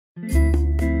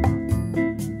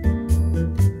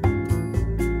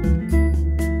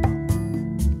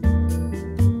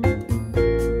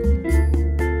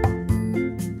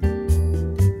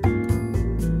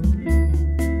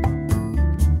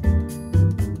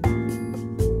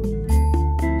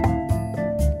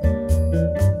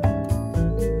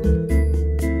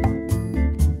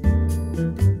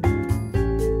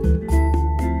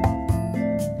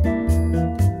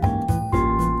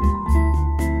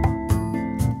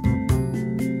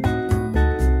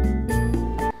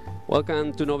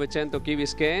Welcome to Novecento, Key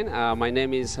Biscayne. My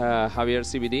name is Javier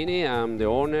Cividini. I'm the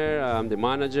owner, I'm the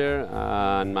manager,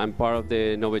 and I'm part of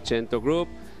the Novecento group.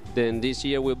 Then this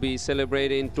year we'll be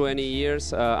celebrating 20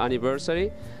 years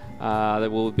anniversary. That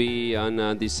will be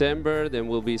on December, then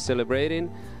we'll be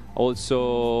celebrating.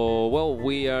 Also, well,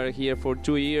 we are here for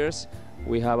 2 years.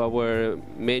 We have our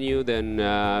menu, then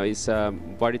it's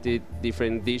variety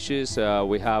different dishes.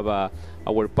 We have our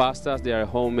pastas, they are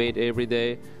homemade every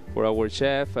day for our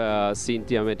chef,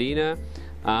 Cynthia Medina.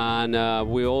 And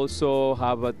we also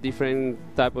have a different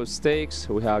type of steaks.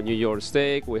 We have New York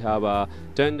steak, we have a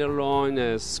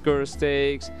tenderloin, skirt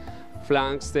steaks,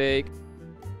 flank steak.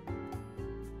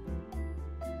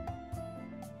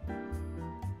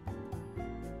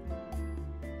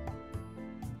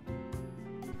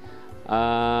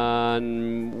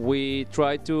 And we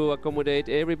try to accommodate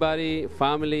everybody,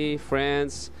 family,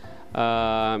 friends,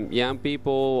 young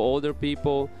people, older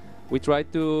people. We try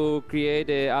to create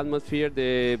an atmosphere.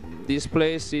 This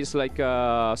place is like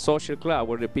a social club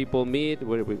where the people meet,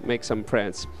 where we make some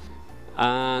friends.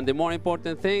 And the more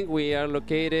important thing, we are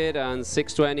located on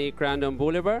 620 Crandon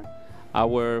Boulevard.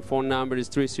 Our phone number is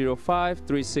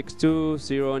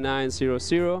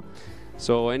 305-362-0900.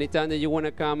 So anytime that you want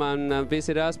to come and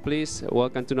visit us, please,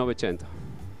 welcome to Novecento.